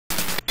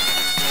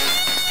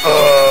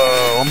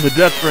the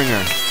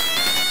Deathbringer.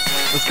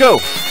 Let's go.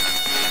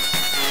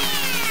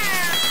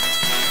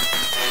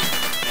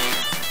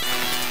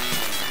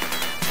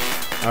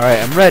 Alright,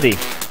 I'm ready.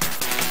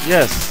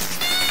 Yes.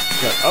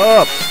 Shut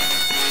up.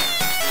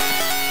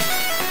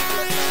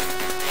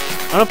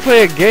 I want to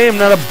play a game,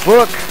 not a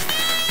book.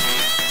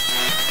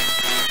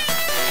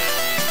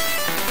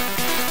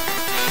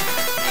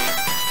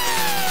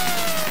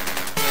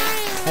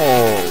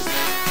 Oh,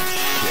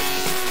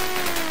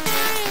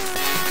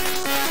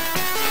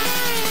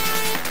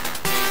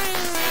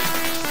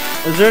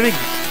 shit. Is there any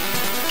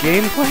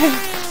gameplay?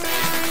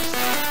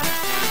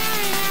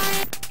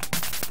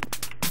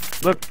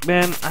 Look,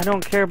 man, I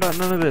don't care about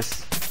none of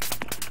this.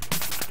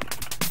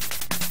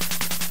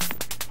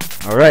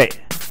 Alright.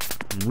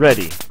 I'm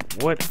ready.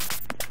 What?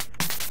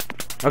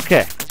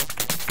 Okay.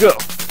 Go.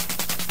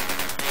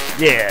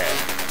 Yeah.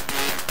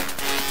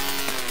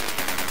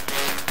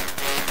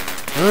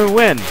 I'm gonna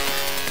win.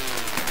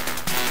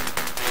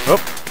 Oh,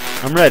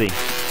 I'm ready.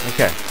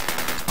 Okay.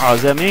 Oh,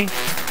 is that me?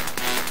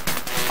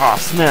 Oh,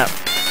 snap.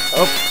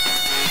 Oh.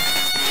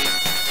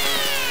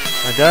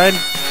 I died?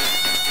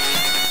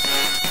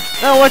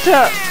 No, watch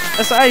out!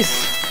 That's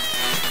ice!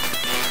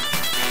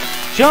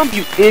 Jump,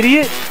 you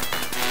idiot!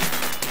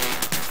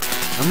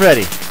 I'm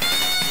ready.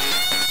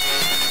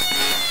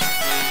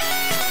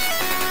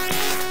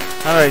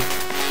 How do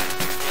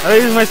I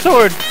use my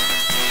sword?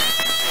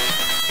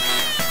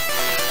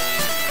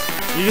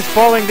 You're just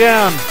falling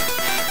down.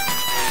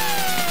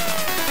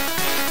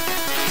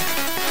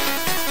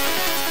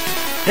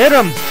 Hit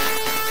him!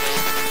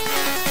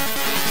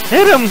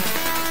 Hit him!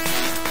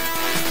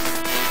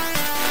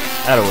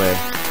 Outta-way.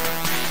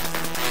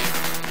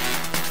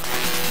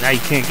 Now you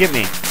can't get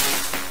me.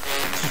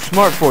 Too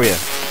smart for you.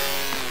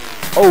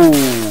 Oh!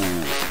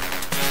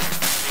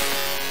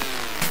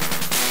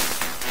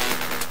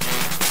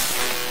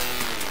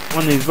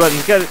 One of these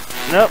buttons got it.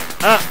 Nope.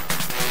 Ah!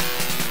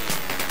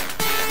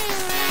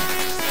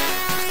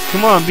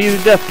 Come on, be the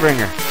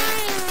Deathbringer.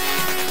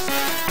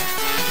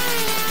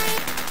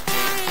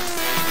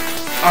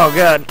 Oh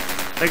god,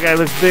 that guy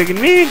looks big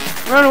and mean.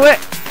 Run away!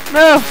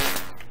 No!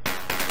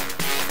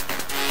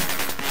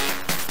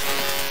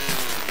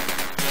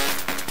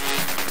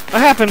 What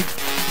happened?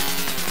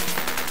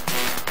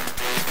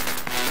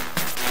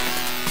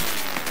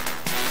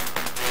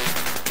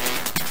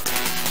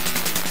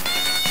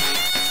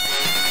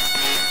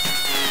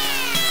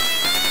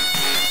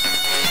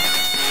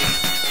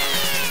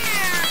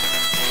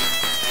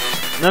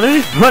 None of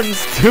these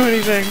buttons do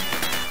anything.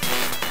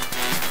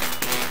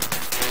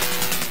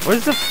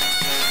 Where's the...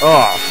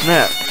 Oh,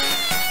 snap.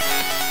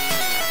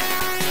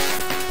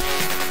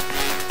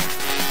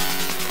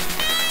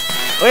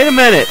 Wait a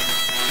minute.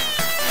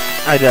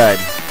 I died.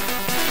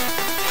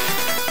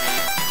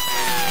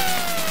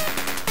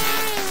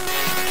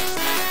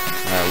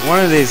 Alright,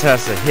 one of these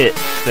has to hit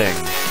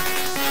things.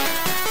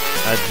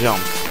 That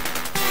jumps.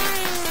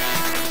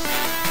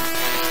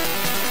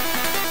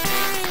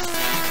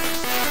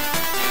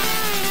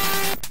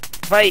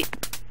 Fight!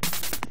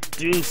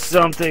 Do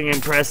something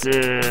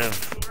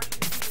impressive!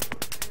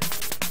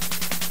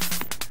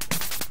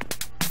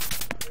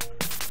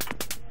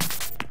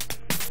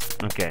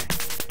 Okay,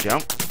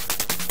 jump.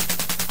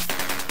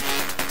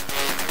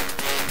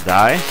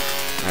 Die.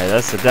 Alright,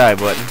 that's the die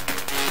button.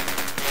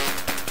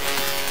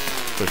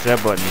 Push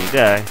that button, you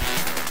die.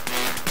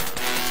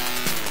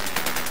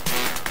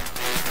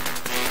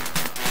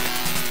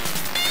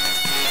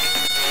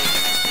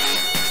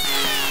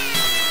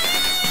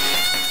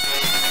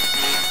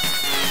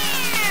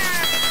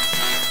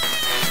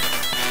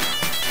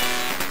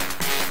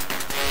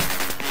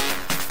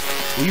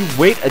 Will you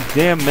wait a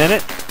damn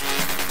minute?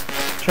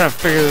 I'm trying to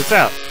figure this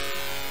out.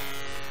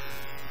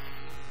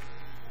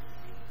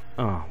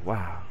 Oh,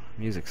 wow.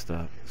 Music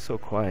stopped. So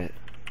quiet.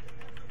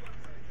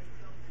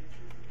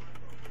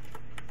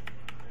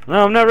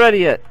 No, I'm not ready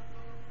yet.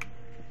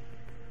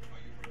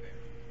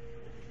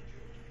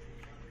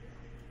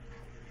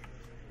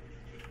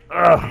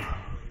 Ugh.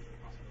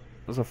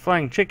 There's a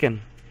flying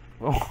chicken.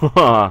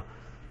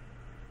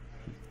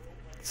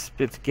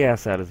 Spits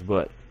gas out his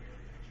butt.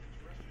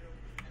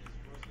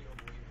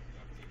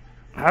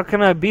 How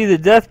can I be the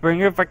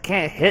Deathbringer if I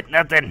can't hit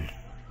nothing?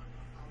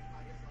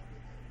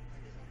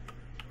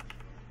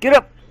 Get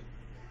up!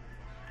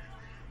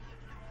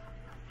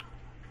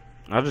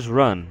 I'll just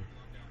run.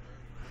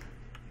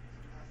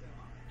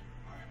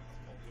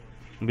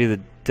 I'll be the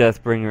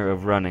Deathbringer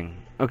of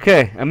running.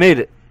 Okay, I made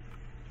it.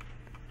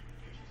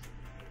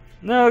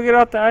 No, get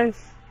off the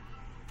ice.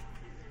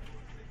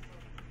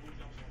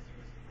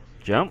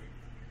 Jump.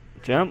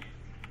 Jump.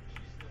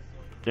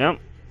 Jump.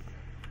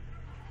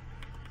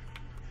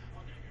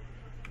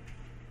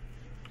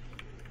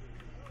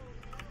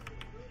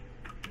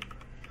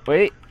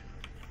 Wait.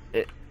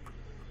 It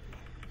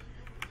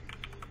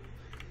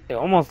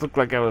almost looked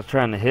like I was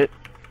trying to hit.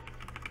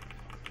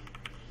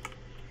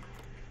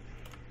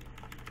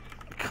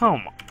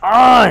 Come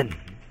on!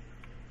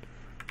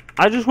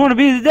 I just want to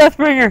be the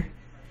Deathbringer!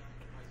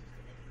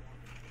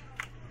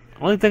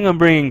 Only thing I'm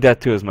bringing death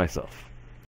to is myself.